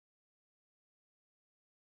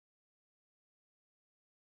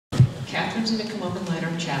Catherine's going to come up and light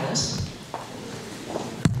our chalice.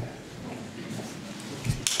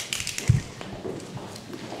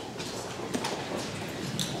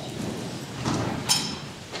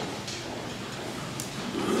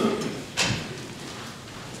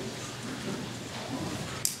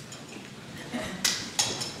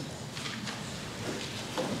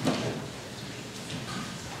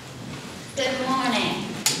 Good morning.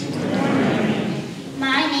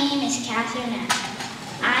 My name is Catherine.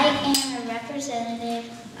 I am a representative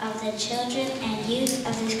of the children and youth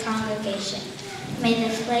of this congregation. May the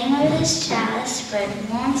flame of this chalice spread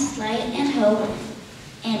warmth, light, and hope,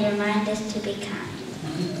 and remind us to be kind.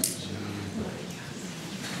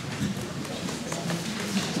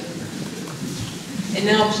 And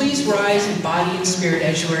now please rise in body and spirit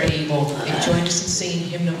as you are able, and join us in singing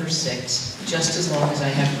hymn number 6, Just as Long as I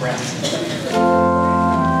Have Breath.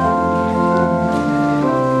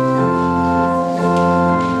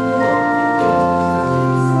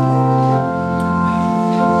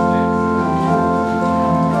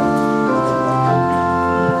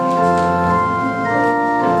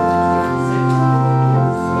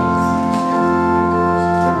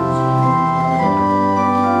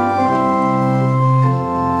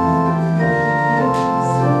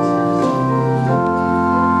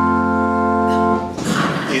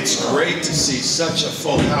 Such a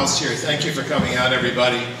full house here. Thank you for coming out,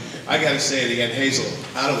 everybody. I got to say it again, Hazel,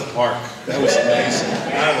 out of the park. That was amazing.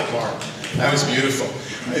 Out of the park. That was beautiful.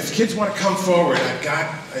 If kids want to come forward, I've got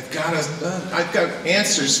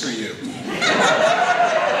answers for you.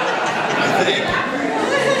 I think.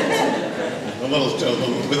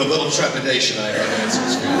 With a little trepidation, I have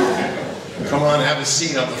answers for you. Come on, have a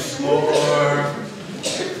seat on the floor.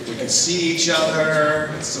 We can see each other.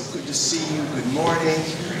 It's so good to see you. Good morning.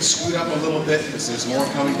 Scoot up a little bit because there's more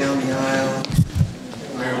coming down the aisle.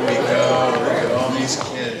 There we go. Look at all these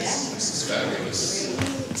kids. This is fabulous.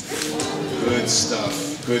 Good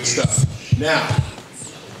stuff. Good stuff. Now,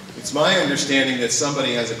 it's my understanding that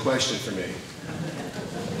somebody has a question for me.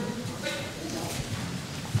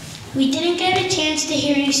 We didn't get a chance to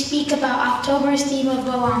hear you speak about October's theme of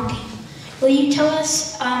belonging. Will you tell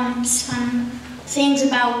us some things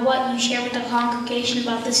about what you share with the congregation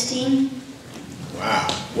about this theme? Wow,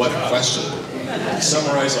 what a question.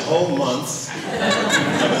 Summarize a whole month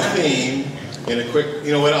of a theme in a quick,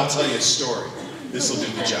 you know what, I'll tell you a story. This will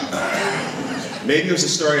do the job. Maybe it was a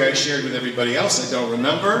story I shared with everybody else, I don't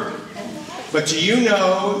remember. But do you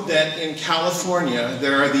know that in California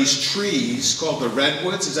there are these trees called the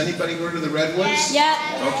redwoods? Has anybody heard of the redwoods? Yeah.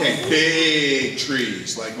 Okay, big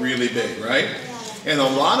trees, like really big, right? And a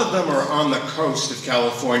lot of them are on the coast of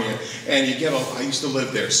California, and you get, I used to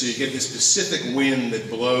live there, so you get this Pacific wind that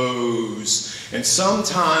blows, and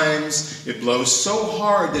sometimes it blows so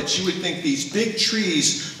hard that you would think these big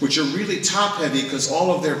trees, which are really top heavy because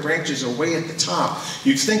all of their branches are way at the top,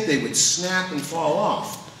 you'd think they would snap and fall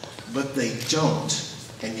off, but they don't.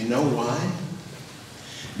 And you know why?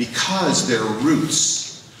 Because their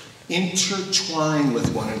roots intertwine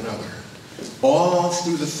with one another all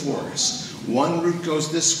through the forest. One root goes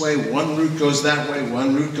this way, one root goes that way,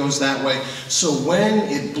 one root goes that way. So when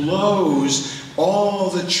it blows, all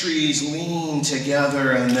the trees lean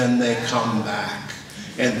together and then they come back.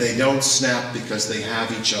 And they don't snap because they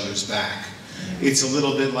have each other's back. It's a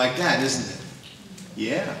little bit like that, isn't it?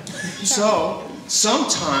 Yeah. So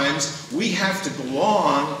sometimes we have to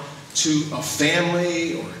belong to a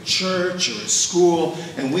family or a church or a school,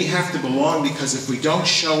 and we have to belong because if we don't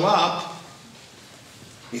show up,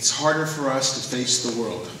 it's harder for us to face the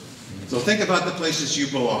world. So think about the places you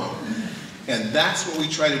belong. And that's what we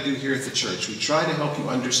try to do here at the church. We try to help you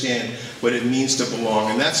understand what it means to belong.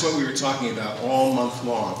 And that's what we were talking about all month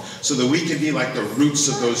long. So that we can be like the roots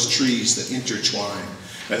of those trees that intertwine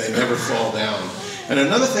and they never fall down. And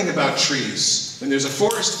another thing about trees, when there's a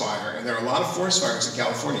forest fire, and there are a lot of forest fires in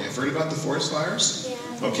California. Have you heard about the forest fires?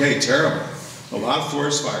 Yeah. Okay, terrible. A lot of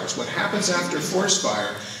forest fires. What happens after a forest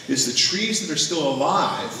fire is the trees that are still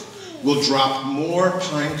alive will drop more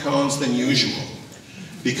pine cones than usual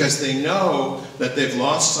because they know that they've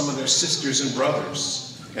lost some of their sisters and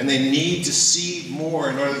brothers and they need to seed more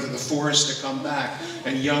in order for the forest to come back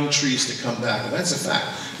and young trees to come back. And that's a fact.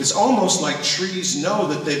 It's almost like trees know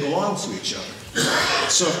that they belong to each other.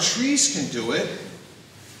 So if trees can do it,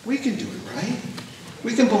 we can do it, right?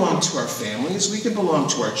 We can belong to our families. We can belong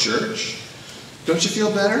to our church. Don't you feel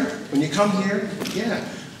better when you come here? Yeah.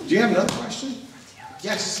 Do you have another question?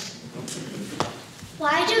 Yes.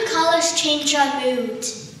 Why do colors change our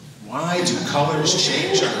moods? Why do colors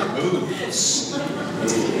change our moods?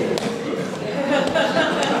 Okay.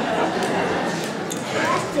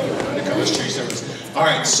 Why do colors change our moods? All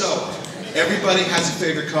right, so Everybody has a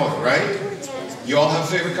favorite color, right? You all have a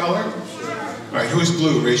favorite color? All right, who's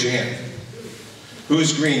blue? Raise your hand.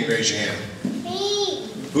 Who's green? Raise your hand. Me.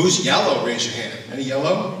 Who's yellow? Raise your hand. Any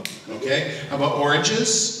yellow? Okay. How about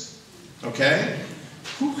oranges? Okay.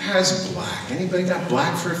 Who has black? Anybody got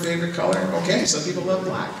black for a favorite color? Okay, some people love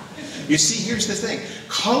black. You see, here's the thing.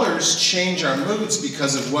 Colors change our moods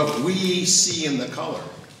because of what we see in the color.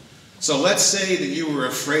 So let's say that you were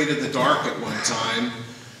afraid of the dark at one time,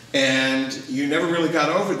 and you never really got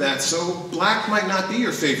over that, so black might not be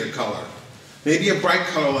your favorite color. Maybe a bright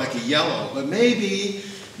color like a yellow, but maybe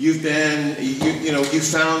you've been, you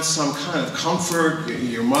found some kind of comfort,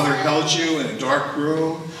 your mother held you in a dark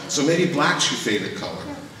room, so maybe black's your favorite color.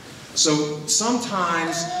 So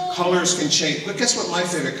sometimes colors can change, but guess what my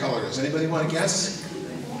favorite color is? Anybody want to guess?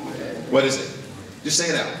 What is it? Just say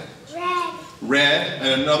it out. Red. Red,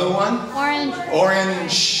 and another one? Orange.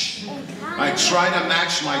 Orange. I try to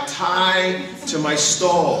match my tie to my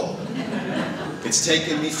stole. It's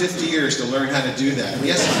taken me 50 years to learn how to do that.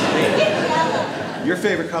 Yes? Your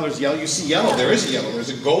favorite color is yellow. You see yellow. There is a yellow. There's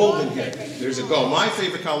a gold in here. There's a gold. My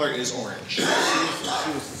favorite color is orange.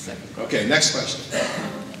 Okay, next question.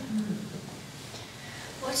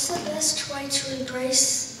 What's the best way to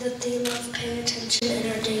embrace the theme of paying attention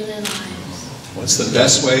in our daily lives? What's the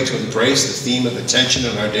best way to embrace the theme of attention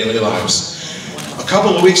in our daily lives? A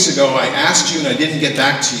couple of weeks ago, I asked you, and I didn't get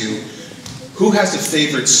back to you, who has a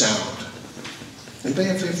favorite sound? Anybody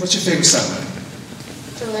have a favorite? What's your favorite sound?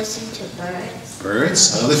 To listen to birds.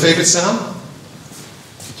 Birds. Another favorite sound?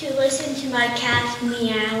 To listen to my cat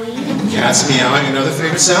meowing. Cats meowing. Another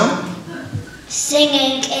favorite sound?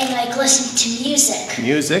 Singing and like listening to music.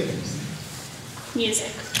 Music.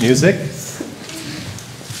 Music. Music.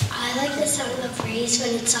 I like the sound of the breeze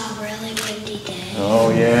when it's a really windy day. Oh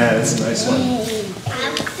yeah, that's a nice one. I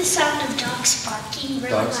like the sound of dogs barking really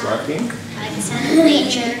Dogs barking. I like the sound of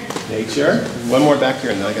nature. Nature. One more back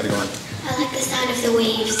here and then I gotta go on. I like the sound of the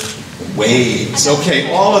waves. Waves. Okay,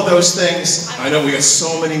 all of those things. I know we got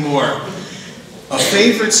so many more. A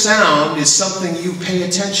favorite sound is something you pay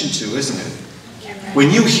attention to, isn't it? When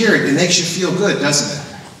you hear it, it makes you feel good, doesn't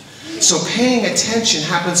it? So paying attention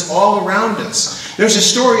happens all around us. There's a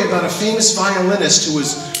story about a famous violinist who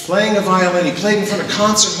was playing a violin. He played in front of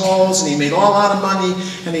concert halls and he made a lot of money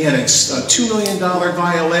and he had a $2 million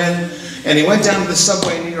violin. And he went down to the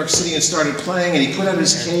subway in New York City and started playing, and he put out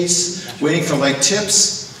his case, waiting for like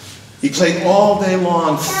tips. He played all day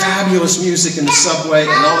long, fabulous music in the subway,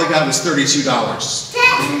 and all they got was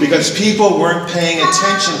 $32. Because people weren't paying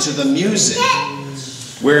attention to the music.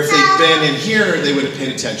 Where if they'd been in here, they would have paid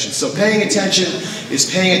attention. So paying attention is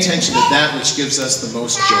paying attention to that which gives us the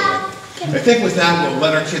most joy. I think with that, we'll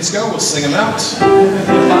let our kids go. We'll sing them out.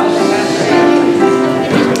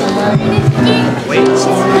 Wait.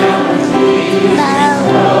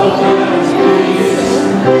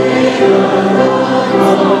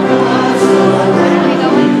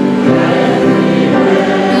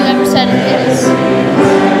 Whoever said it is.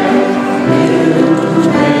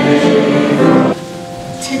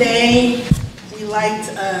 Today, we light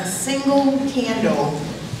a single candle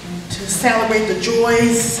to celebrate the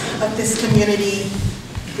joys of this community,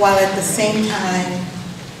 while at the same time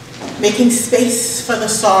making space for the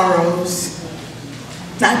sorrows,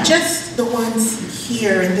 not just the ones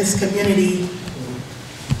here in this community,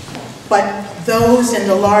 but those in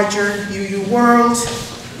the larger UU world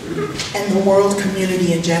and the world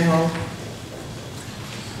community in general.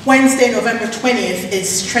 Wednesday, November 20th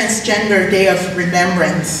is Transgender Day of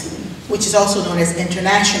Remembrance, which is also known as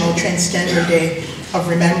International Transgender Day of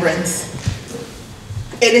Remembrance.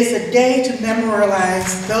 It is a day to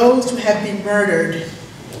memorialize those who have been murdered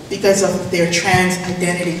because of their trans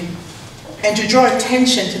identity, and to draw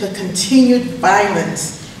attention to the continued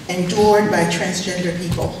violence endured by transgender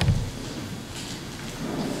people.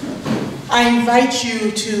 I invite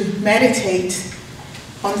you to meditate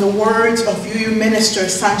on the words of UU Minister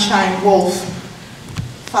Sunshine Wolf,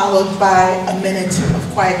 followed by a minute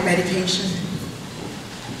of quiet meditation.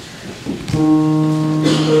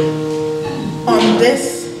 On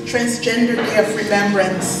this Transgender Day of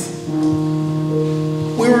Remembrance,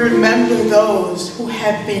 we will remember those who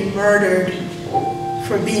have been murdered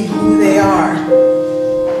for being who they are.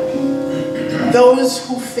 Those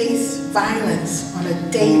who face violence on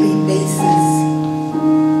a daily basis.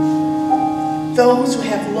 Those who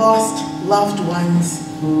have lost loved ones.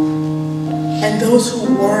 And those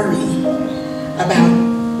who worry about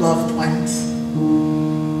loved ones.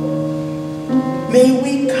 May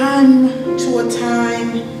we come to a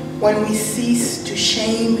time when we cease to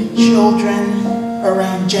shame children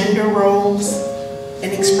around gender roles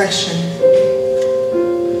and expression.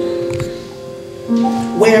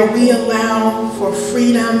 where we allow for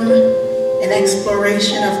freedom and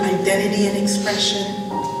exploration of identity and expression,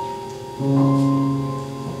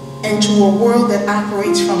 and to a world that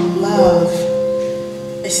operates from love,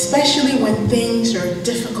 especially when things are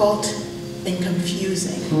difficult and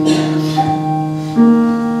confusing.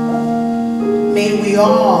 May we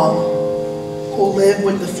all who live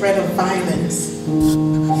with the threat of violence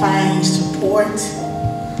find support,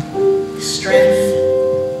 strength,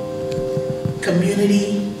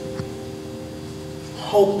 community,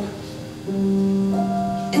 hope,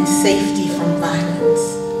 and safety from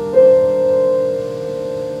violence.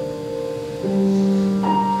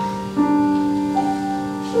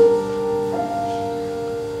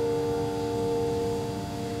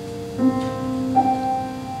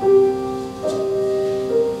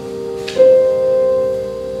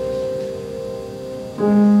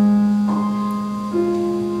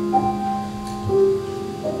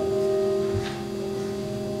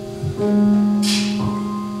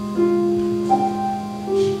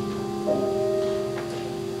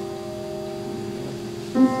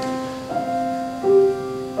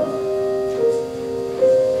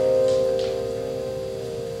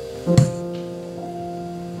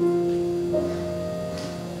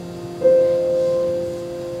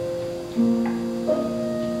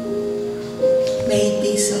 May it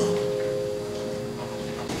be so.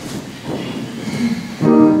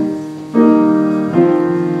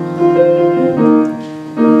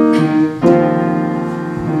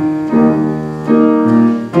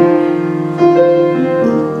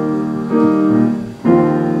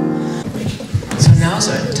 So now's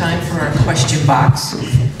a time for our question box.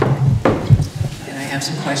 And I have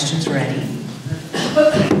some questions ready.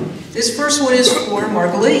 This first one is for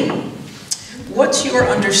Margalit. What's your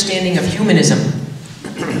understanding of humanism?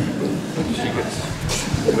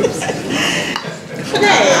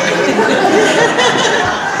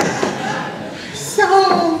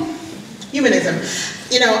 So, humanism.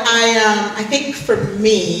 You know, I think for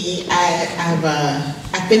me,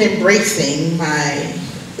 I've been embracing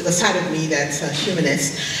the side of me that's a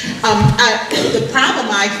humanist. The problem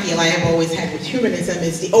I feel I have always had with humanism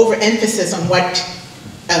is the overemphasis on what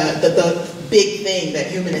the big thing that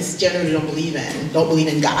humanists generally don't believe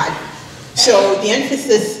in God. So the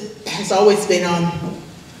emphasis has always been on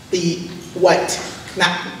what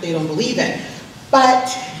they don't believe in. But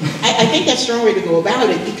I think that's a strong way to go about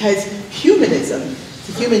it, because humanism,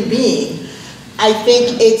 the human being, I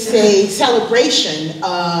think it's a celebration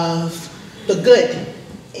of the good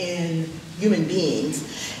in human beings.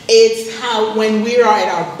 It's how, when we are at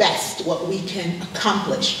our best, what we can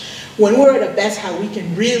accomplish. When we're at our best, how we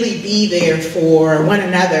can really be there for one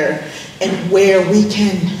another, and where we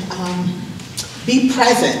can be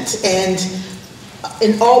present and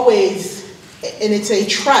always, and it's a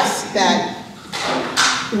trust that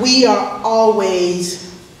we are always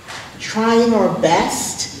trying our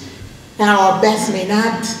best. Now, our best may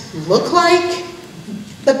not look like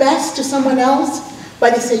the best to someone else,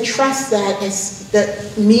 but it's a trust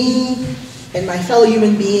that me and my fellow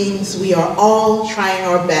human beings, we are all trying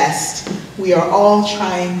our best. We are all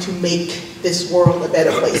trying to make this world a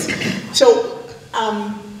better place. So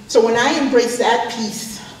when I embrace that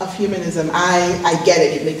piece of humanism, I get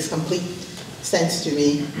it. It makes complete sense to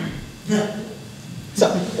me. So,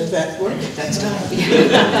 does that work? That's done.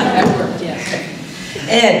 That worked, yeah.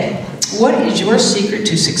 Ed, what is your secret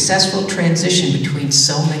to successful transition between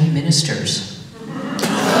so many ministers?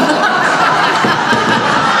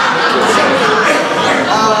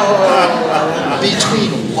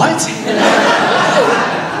 Between what?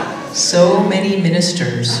 So many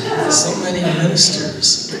ministers. So many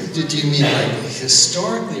ministers. Did you mean like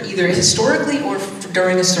historically? Either historically or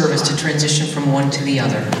during a service, to transition from one to the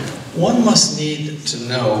other. One must need to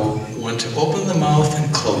know when to open the mouth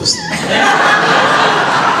and close the mouth.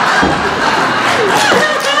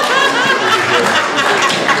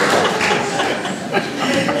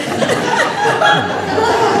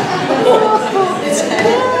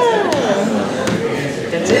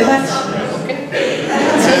 That's it? Okay.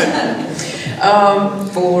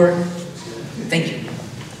 Thank you.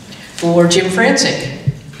 For Jim Francic,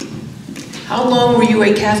 how long were you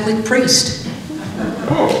a Catholic priest?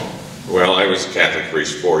 Oh, well, I was a Catholic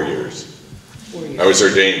priest 4 years. I was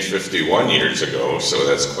ordained 51 years ago, so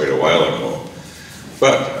that's quite a while ago.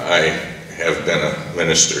 But I have been a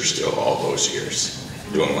minister still all those years,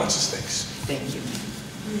 doing lots of things. Thank you.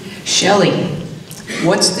 Shelley,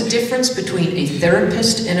 what's the difference between a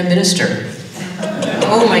therapist and a minister?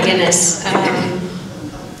 Oh my goodness.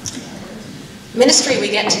 Ministry, we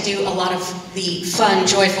get to do a lot of the fun,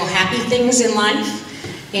 joyful, happy things in life.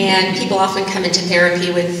 And people often come into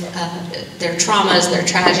therapy with their traumas, their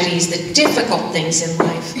tragedies, the difficult things in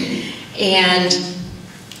life. And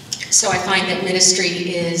so I find that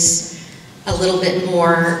ministry is a little bit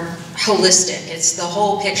more holistic. It's the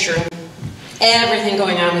whole picture of everything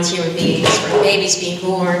going on with human beings, from babies being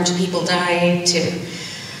born to people dying to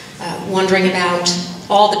wondering about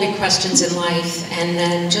all the big questions in life, and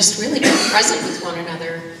then just really being present with one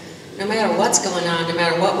another. No matter what's going on, no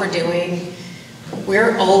matter what we're doing,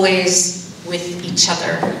 we're always with each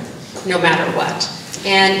other, no matter what.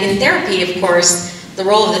 And in therapy, of course, the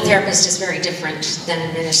role of the therapist is very different than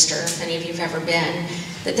a minister, if any of you have ever been.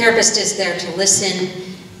 The therapist is there to listen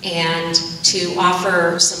and to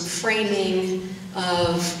offer some framing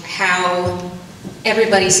of how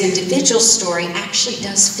everybody's individual story actually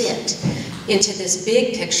does fit into this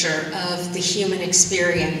big picture of the human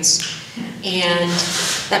experience. And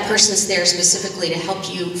that person's there specifically to help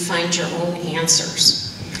you find your own answers.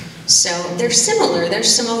 So they're similar, there's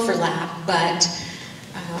some overlap, but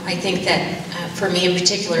I think that for me in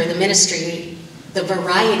particular, the ministry, the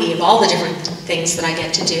variety of all the different things that I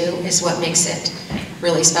get to do is what makes it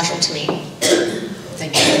really special to me.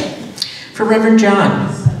 Thank you. For Reverend John,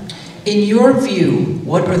 in your view,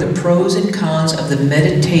 what are the pros and cons of the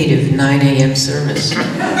meditative 9 a.m. service?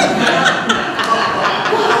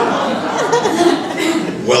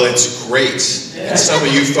 Well, it's great. And some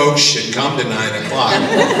of you folks should come to 9 o'clock.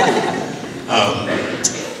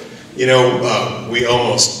 We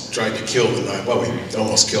almost tried to kill the 9, well, we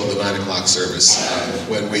almost killed the 9 o'clock service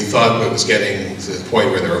when we thought it was getting to the point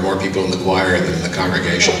where there were more people in the choir than in the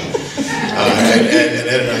congregation. And Ed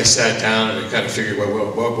and I sat down and we kind of figured,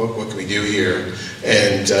 what can we do here?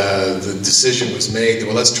 And the decision was made that,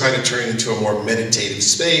 well, let's try to turn it into a more meditative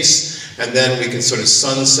space, and then we can sort of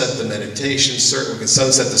sunset the meditation, we can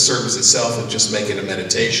sunset the service itself and just make it a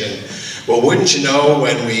meditation. Well, wouldn't you know,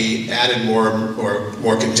 when we added more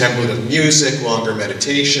contemplative music, longer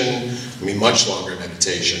meditation, much longer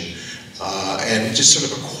meditation, and just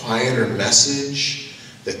sort of a quieter message,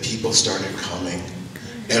 that people started coming.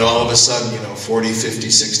 And all of a sudden, 40, 50,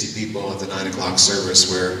 60 people at the 9 o'clock service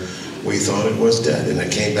where we thought it was dead, and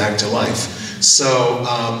it came back to life. So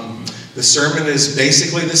the sermon is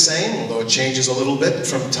basically the same, although it changes a little bit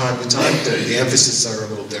from time to time. The emphasis are a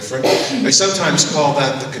little different. I sometimes call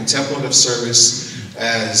that the contemplative service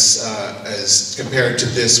as compared to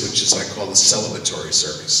this, which is I call the celebratory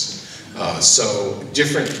service. So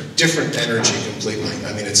different energy completely.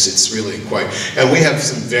 It's really quite, and we have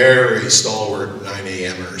some very stalwart 9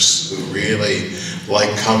 a.m.ers who really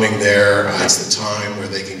like coming there. It's the time where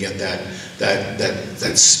they can get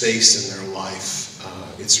that space in their life.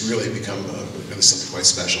 It's really become something quite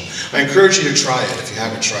special. I encourage you to try it if you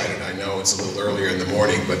haven't tried it. I know it's a little earlier in the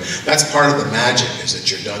morning, but that's part of the magic, is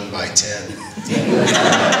that you're done by 10.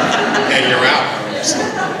 And you're out. So.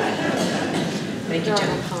 Thank you,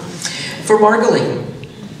 John. For Margalie,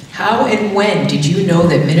 how and when did you know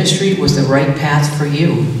that ministry was the right path for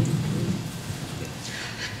you?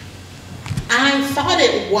 I thought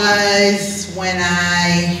it was when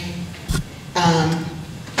I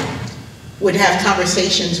would have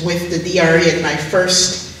conversations with the DRE at my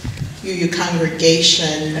first UU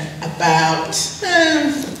congregation about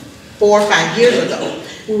 4 or 5 years ago.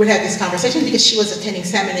 We would have this conversation because she was attending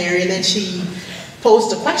seminary, and then she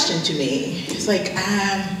posed a question to me. It's like,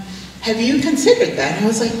 have you considered that? And I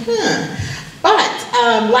was like, But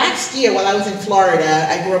last year, while I was in Florida,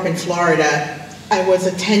 I grew up in Florida, I was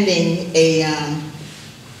attending a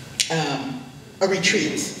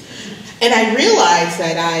retreat. And I realized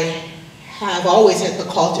that I have always had the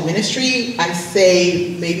call to ministry. I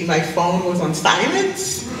say maybe my phone was on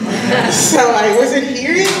silence, so I wasn't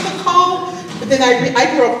hearing the call. But then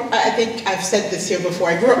I grew up, I think I've said this here before,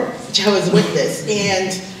 I grew up Jehovah's Witness,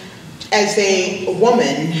 and as a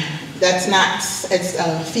woman, that's not, as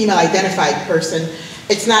a female identified person,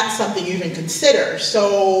 it's not something you even consider.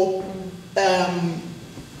 So, I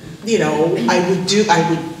would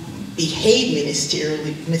behave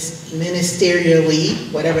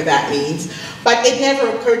ministerially, whatever that means, but it never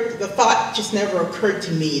occurred, the thought just never occurred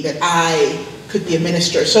to me that I could be a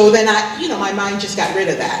minister. So then my mind just got rid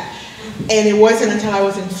of that. And it wasn't until I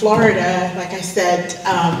was in Florida, like I said,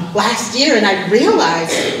 last year, and I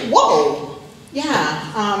realized, whoa,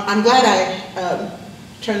 yeah, I'm glad I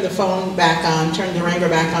turned the phone back on, turned the ringer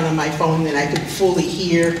back on my phone, and I could fully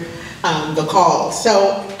hear the call.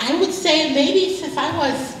 So I would say maybe since I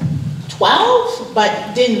was 12,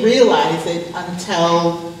 but didn't realize it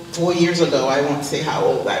until 4 years ago. I won't say how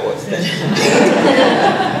old I was then.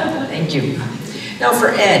 Thank you. Now for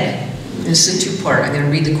Ed, this is a two-part. I'm going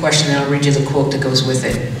to read the question and I'll read you the quote that goes with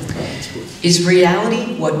it. Is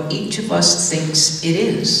reality what each of us thinks it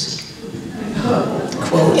is?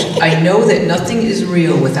 Quote, I know that nothing is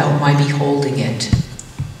real without my beholding it.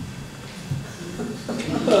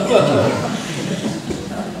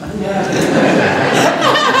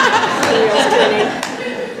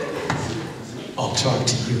 I'll talk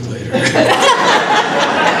to you later.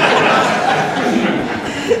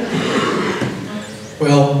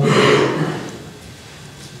 Well,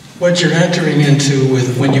 what you're entering into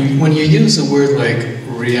with when you use a word like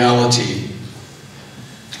reality,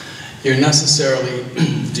 you're necessarily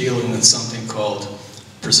dealing with something called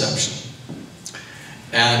perception.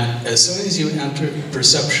 And as soon as you enter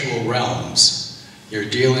perceptual realms, you're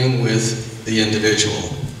dealing with the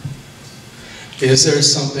individual. Is there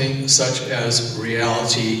something such as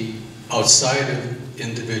reality outside of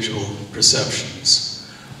individual perceptions?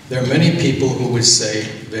 There are many people who would say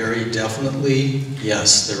very definitely,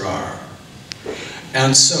 yes, there are.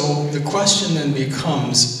 And so the question then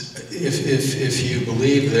becomes, if you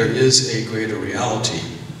believe there is a greater reality,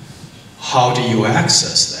 how do you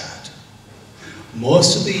access that?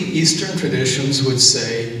 Most of the Eastern traditions would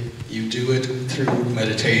say you do it through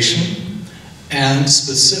meditation and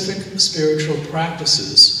specific spiritual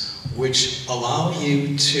practices which allow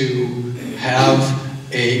you to have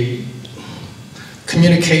a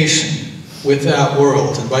communication with that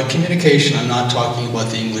world. And by communication, I'm not talking about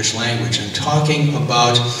the English language. I'm talking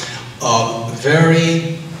about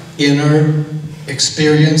very inner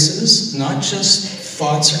experiences, not just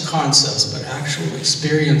thoughts or concepts, but actual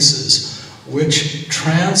experiences which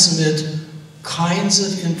transmit kinds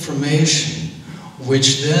of information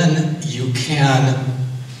which then you can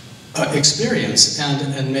experience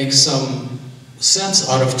and make some sense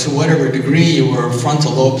out of, to whatever degree your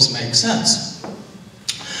frontal lobes make sense.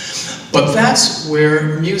 But that's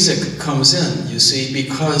where music comes in, you see,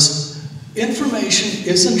 because information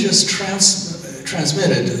isn't just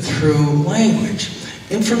transmitted through language.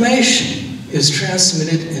 Information is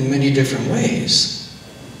transmitted in many different ways.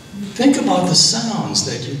 Think about the sounds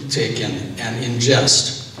that you take in and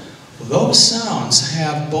ingest. Those sounds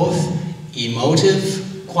have both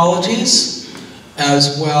emotive qualities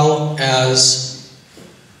as well as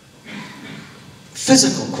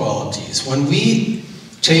physical qualities. When we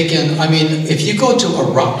take in, I mean, if you go to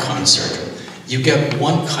a rock concert, you get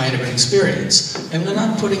one kind of an experience. And we're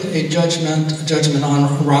not putting a judgment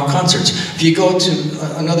on rock concerts. If you go to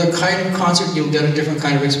another kind of concert, you'll get a different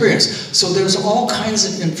kind of experience. So there's all kinds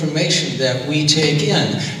of information that we take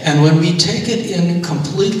in. And when we take it in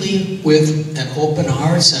completely with an open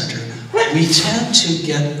heart center, we tend to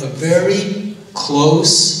get a very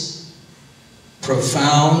close,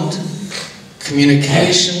 profound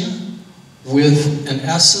communication with an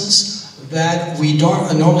essence that we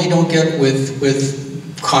normally don't get with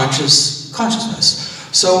consciousness.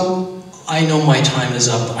 So I know my time is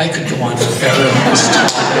up. I could go on forever on this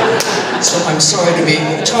topic. So I'm sorry to be,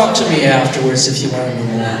 talk to me afterwards if you want to know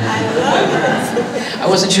more. I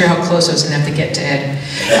wasn't sure how close I was going to have to get to Ed.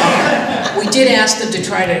 We did ask them to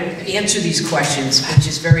try to answer these questions, which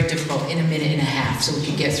is very difficult, in a minute and a half, so we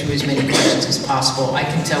can get through as many questions as possible. I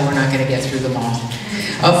can tell we're not going to get through them all.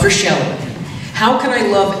 For Shelley, how can I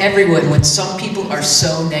love everyone when some people are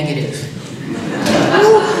so negative?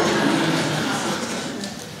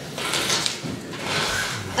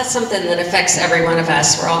 That's something that affects every one of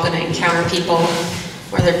us. We're all going to encounter people,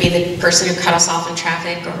 whether it be the person who cut us off in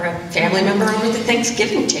traffic or a family member over the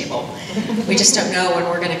Thanksgiving table. We just don't know when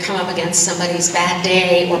we're going to come up against somebody's bad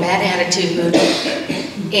day or bad attitude.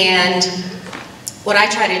 And what I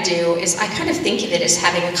try to do is I kind of think of it as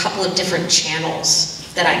having a couple of different channels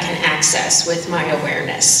that I can access with my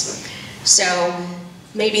awareness. So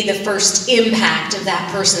maybe the first impact of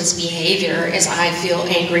that person's behavior is I feel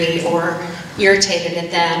angry or irritated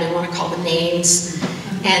at them and want to call them names.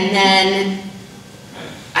 And then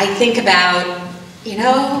I think about, you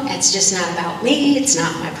know, it's just not about me, it's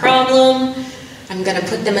not my problem. I'm gonna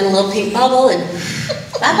put them in a little pink bubble and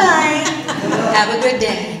bye-bye, have a good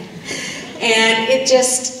day. And it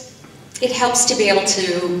helps to be able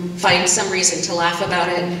to find some reason to laugh about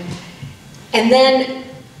it. And then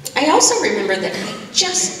I also remember that I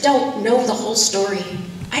just don't know the whole story.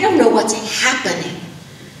 I don't know what's happening.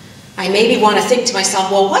 I maybe want to think to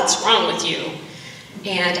myself, well, what's wrong with you?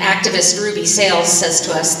 And activist Ruby Sales says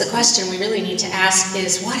to us, the question we really need to ask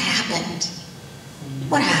is, what happened?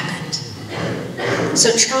 What happened?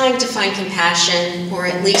 So trying to find compassion, or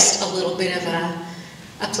at least a little bit of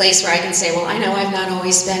a place where I can say, well, I know I've not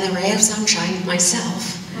always been a ray of sunshine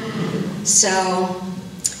myself. So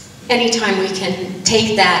anytime we can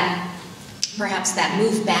take that, perhaps that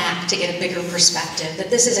move back to get a bigger perspective, that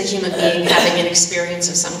this is a human being having an experience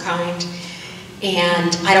of some kind,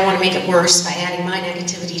 And I don't want to make it worse by adding my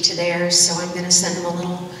negativity to theirs, so I'm going to send them a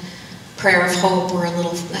little prayer of hope or a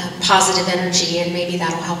little positive energy, and maybe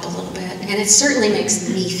that'll help a little bit. And it certainly makes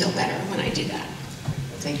me feel better when I do that.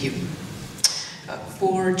 Thank you.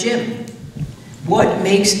 For Jim, what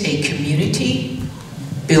makes a community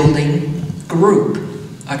building group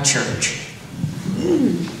a church?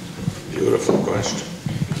 Beautiful question.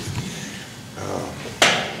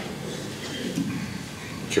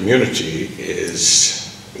 Community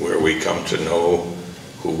is where we come to know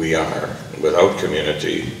who we are. Without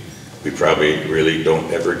community, we probably really don't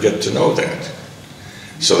ever get to know that.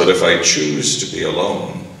 So that if I choose to be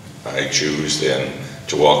alone, I choose then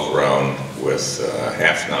to walk around with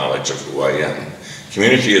half knowledge of who I am.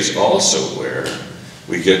 Community is also where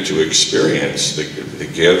we get to experience the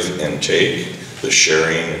give and take, the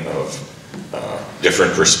sharing of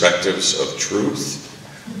different perspectives of truth,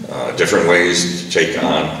 different ways to take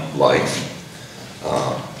on life.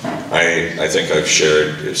 I think I've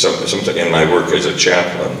shared, some in my work as a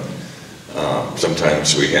chaplain,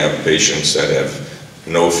 sometimes we have patients that have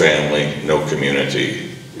no family, no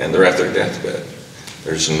community, and they're at their deathbed.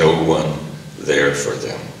 There's no one there for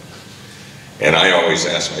them. And I always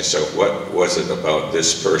ask myself, what was it about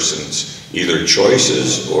this person's either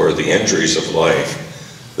choices or the injuries of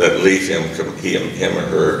life that leave him or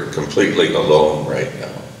her completely alone right now?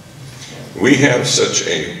 We have such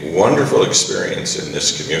a wonderful experience in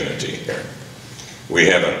this community here. We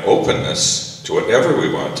have an openness to whatever we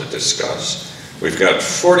want to discuss. We've got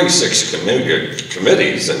 46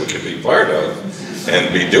 committees that we could be part of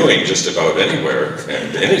and be doing just about anywhere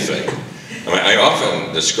and anything. I mean, I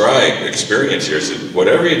often describe experience here as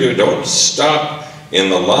whatever you do, don't stop in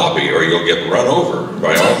the lobby or you'll get run over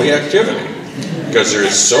by all the activity, because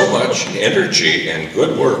there's so much energy and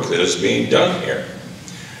good work that is being done here.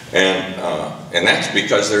 And that's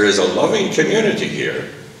because there is a loving community here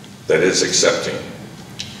that is accepting.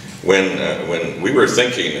 When we were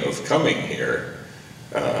thinking of coming here,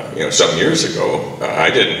 some years ago, I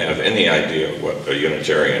didn't have any idea what a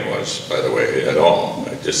Unitarian was, by the way, at all.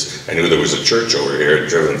 I knew there was a church over here, I'd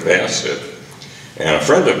driven past it. And a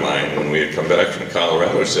friend of mine, when we had come back from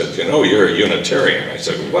Colorado, said, "You know, you're a Unitarian." I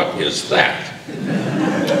said, "What is that?"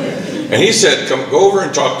 And he said, "Go over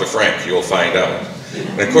and talk to Frank, you'll find out."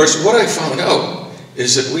 And of course, what I found out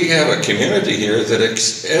is that we have a community here that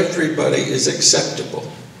everybody is acceptable.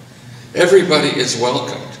 Everybody is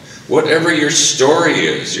welcomed. Whatever your story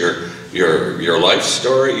is, your life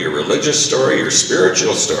story, your religious story, your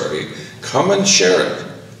spiritual story, come and share it.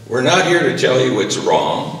 We're not here to tell you it's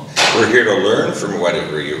wrong. We're here to learn from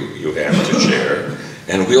whatever you have to share,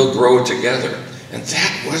 and we'll grow together. And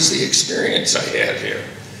that was the experience I had here.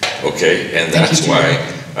 Okay, and that's why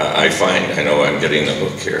I know I'm getting the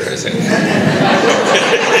hook here, I think.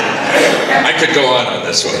 I could go on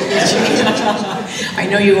this one. I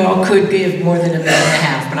know you all could give more than a minute and a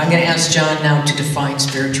half, but I'm going to ask John now to define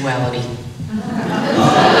spirituality.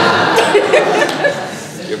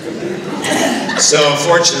 So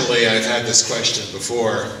fortunately, I've had this question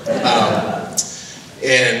before,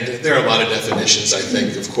 and there are a lot of definitions, I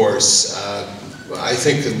think, of course. I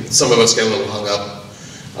think that some of us get a little hung up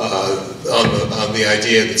on the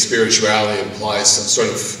idea that spirituality implies some sort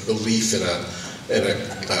of belief in an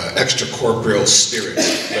extracorporeal spirit,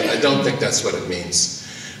 but I don't think that's what it means.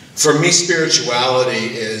 For me,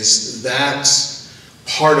 spirituality is that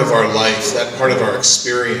part of our life, that part of our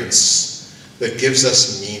experience that gives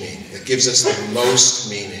us meaning, that gives us the most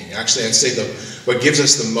meaning. Actually, I'd say what gives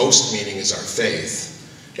us the most meaning is our faith.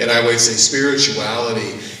 And I would say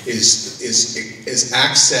spirituality is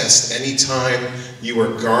accessed anytime you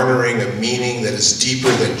are garnering a meaning that is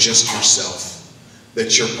deeper than just yourself,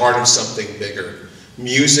 that you're part of something bigger.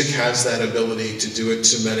 Music has that ability to do it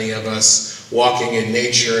to many of us. Walking in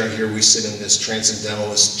nature, and here we sit in this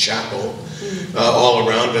transcendentalist chapel, all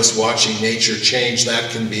around us watching nature change,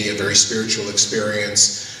 that can be a very spiritual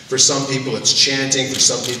experience. For some people it's chanting, for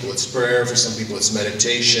some people it's prayer, for some people it's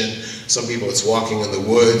meditation, some people it's walking in the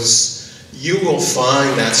woods. You will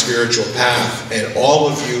find that spiritual path, and all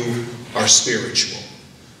of you are spiritual.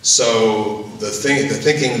 So the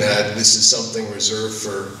thinking that this is something reserved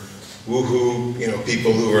for woohoo,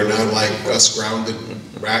 people who are not like us grounded,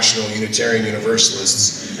 rational Unitarian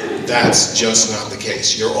Universalists, that's just not the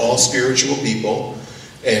case. You're all spiritual people,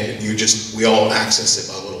 and we all access it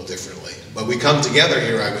a little differently. But we come together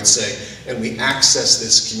here, I would say, and we access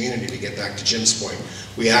this community, to get back to Jim's point.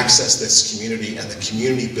 We access this community, and the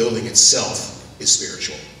community building itself is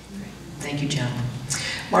spiritual. Thank you, John.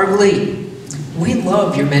 Marguerite, we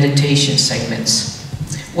love your meditation segments.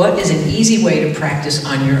 What is an easy way to practice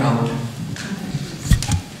on your own?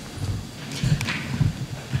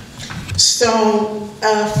 So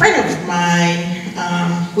a friend of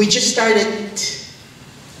mine, we just started,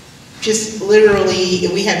 just literally,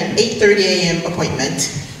 we have an 8:30 a.m.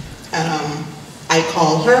 appointment. I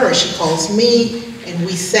call her or she calls me, and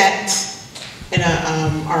we set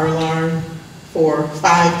our alarm for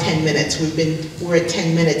 5-10 minutes. We're at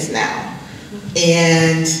 10 minutes now.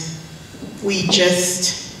 And we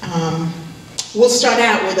just, we'll start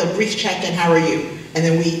out with a brief check-in, how are you? And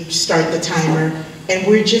then we start the timer. And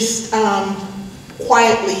we're just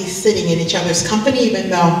quietly sitting in each other's company, even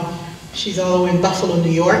though she's all the way in Buffalo,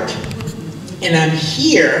 New York, and I'm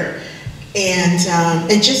here. And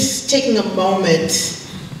just taking a moment,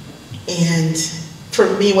 and for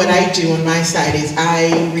me, what I do on my side is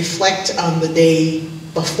I reflect on the day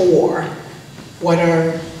before. What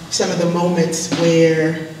are some of the moments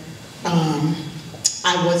where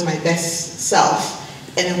I was my best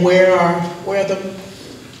self, and where are the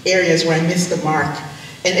areas where I missed the mark?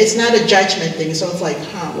 And it's not a judgment thing, so it's like,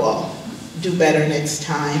 well, do better next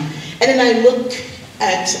time. And then I look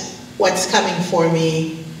at what's coming for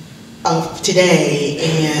me of today,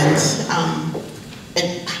 and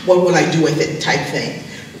what will I do with it type thing,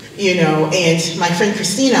 you know. And my friend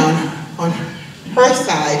Christina on her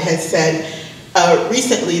side has said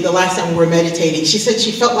recently, the last time we were meditating, she said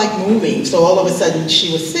she felt like moving. So all of a sudden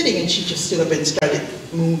she was sitting and she just stood up and started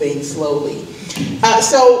moving slowly.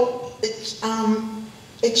 So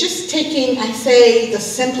it's just taking, I say the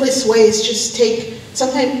simplest way is just take,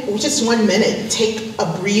 sometimes just 1 minute, take a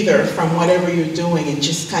breather from whatever you're doing and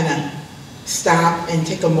just kind of stop and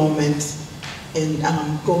take a moment and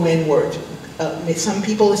go inward. Some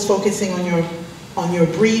people is focusing on your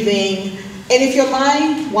breathing, and if your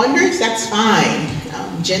mind wanders, that's fine.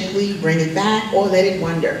 Gently bring it back or let it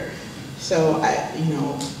wander. So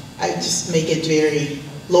I just make it very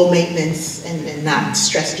low maintenance and not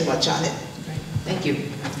stress too much on it. Thank you.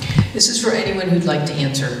 This is for anyone who'd like to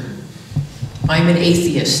answer. I'm an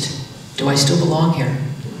atheist. Do I still belong here?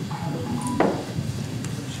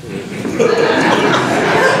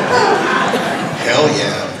 Hell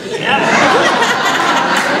yeah.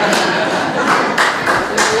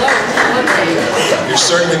 You're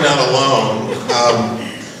certainly not alone.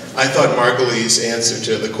 I thought Margolie's answer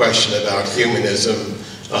to the question about humanism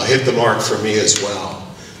hit the mark for me as well.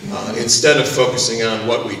 Instead of focusing on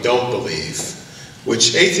what we don't believe,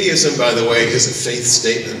 which atheism, by the way, is a faith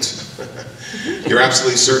statement. You're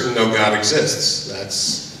absolutely certain no God exists.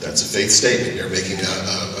 That's a faith statement. You're making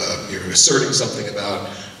you're asserting something about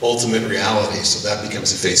ultimate reality, so that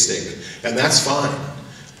becomes a faith statement. And that's fine,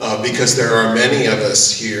 because there are many of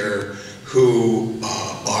us here who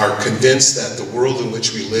are convinced that the world in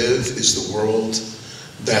which we live is the world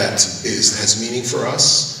that has meaning for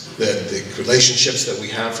us, that the relationships that we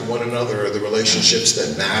have for one another are the relationships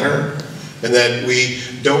that matter, and that we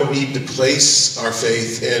don't need to place our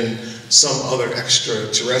faith in some other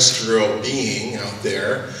extraterrestrial being out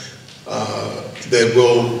there that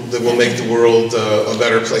will make the world a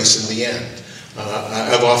better place in the end.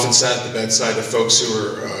 I've often sat at the bedside of folks who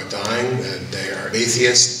are dying, and they are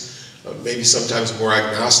atheists, maybe sometimes more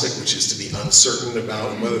agnostic, which is to be uncertain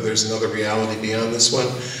about whether there's another reality beyond this one.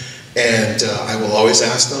 And I will always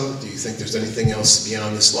ask them, do you think there's anything else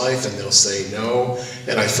beyond this life? And they'll say no.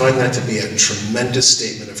 And I find that to be a tremendous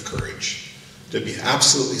statement of courage, to be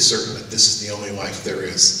absolutely certain that this is the only life there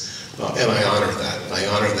is. And I honor that. I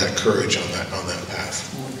honor that courage on that path.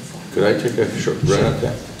 Could I take a short run at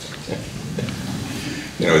that?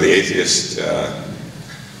 You know, the atheist,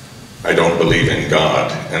 I don't believe in God.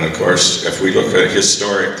 And of course, if we look at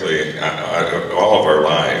historically all of our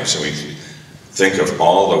lives, and we think of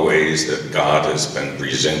all the ways that God has been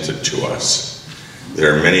presented to us,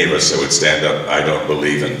 there are many of us that would stand up, I don't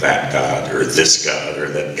believe in that God, or this God, or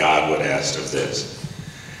that God would ask of this.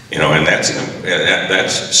 You know, and that's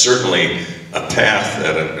certainly a path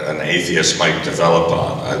that an atheist might develop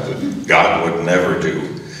on. God would never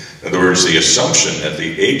do. In other words, the assumption that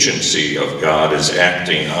the agency of God is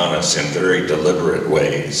acting on us in very deliberate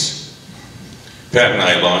ways. Pat and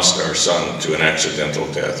I lost our son to an accidental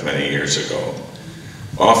death many years ago.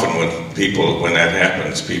 Often when that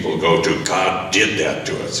happens, people go to, God did that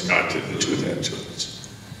to us. God didn't do that to us.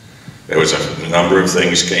 There was a number of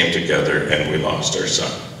things came together and we lost our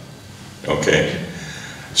son. Okay?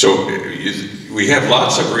 So we have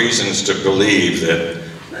lots of reasons to believe that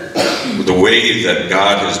the way that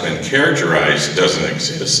God has been characterized doesn't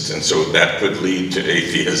exist, and so that could lead to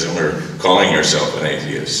atheism or calling yourself an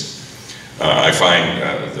atheist. I find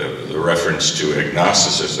the reference to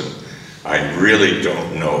agnosticism, I really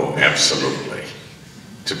don't know absolutely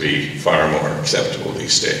to be far more acceptable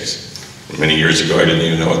these days. Many years ago I didn't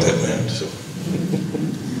even know what that meant. So.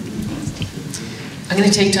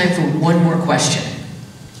 going to take time for one more question.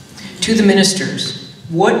 To the ministers,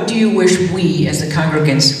 what do you wish we as the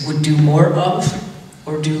congregants would do more of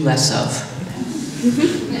or do less of?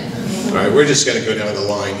 All right, we're just going to go down the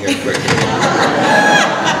line here quickly.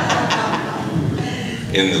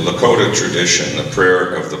 In the Lakota tradition, the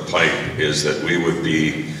prayer of the pipe is that we would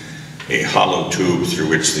be a hollow tube through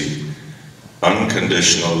which the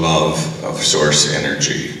unconditional love of source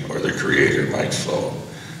energy or the Creator might flow.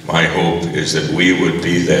 My hope is that we would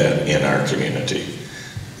be that in our community,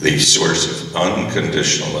 the source of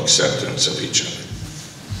unconditional acceptance of each other.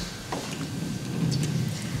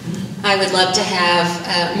 I would love to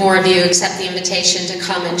have more of you accept the invitation to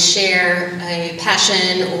come and share a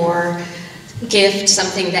passion or gift,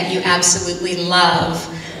 something that you absolutely love,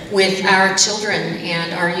 with our children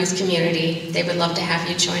and our youth community. They would love to have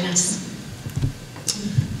you join us.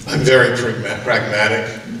 I'm very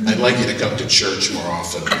pragmatic. I'd like you to come to church more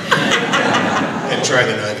often and try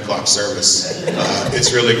the 9 o'clock service.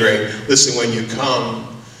 It's really great. Listen, when you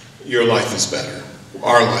come, your life is better.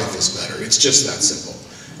 Our life is better. It's just that simple.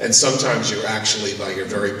 And sometimes you're actually, by your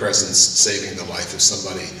very presence, saving the life of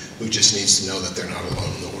somebody who just needs to know that they're not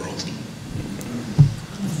alone in the world.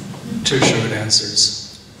 2 short answers.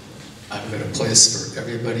 I've got a place for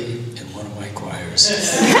everybody in one of my choirs.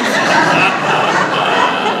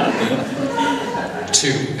 2,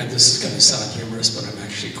 and this is going to sound humorous, but I'm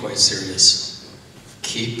actually quite serious.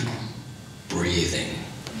 Keep breathing.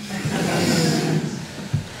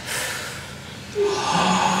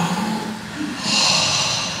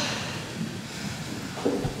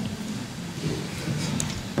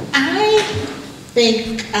 I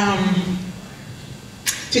think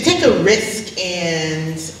to take a risk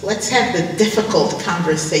and let's have the difficult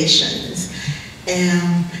conversations.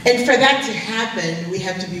 And for that to happen, we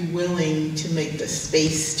have to be willing to make the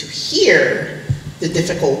space to hear the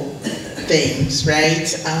difficult things, right?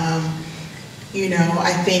 You know,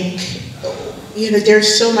 I think, you know,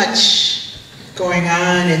 there's so much going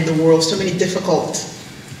on in the world, so many difficult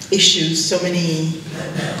issues, so many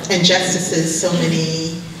injustices, so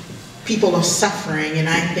many people are suffering, and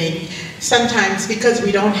I think sometimes because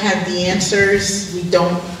we don't have the answers, we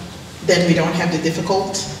don't have the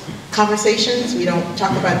difficult conversations, we don't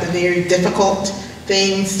talk about the very difficult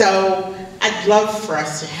things. So I'd love for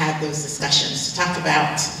us to have those discussions, to talk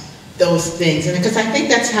about those things, and because I think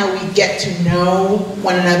that's how we get to know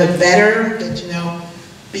one another better, get to know,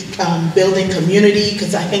 building community,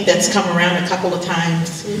 because I think that's come around a couple of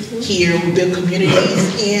times here. We build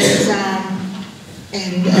communities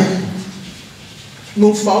and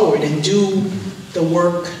move forward and do the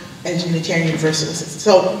work as Unitarian Universalists.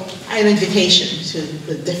 So an invitation to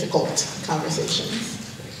the difficult conversations.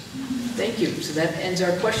 Thank you. So that ends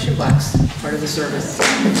our question box part of the service.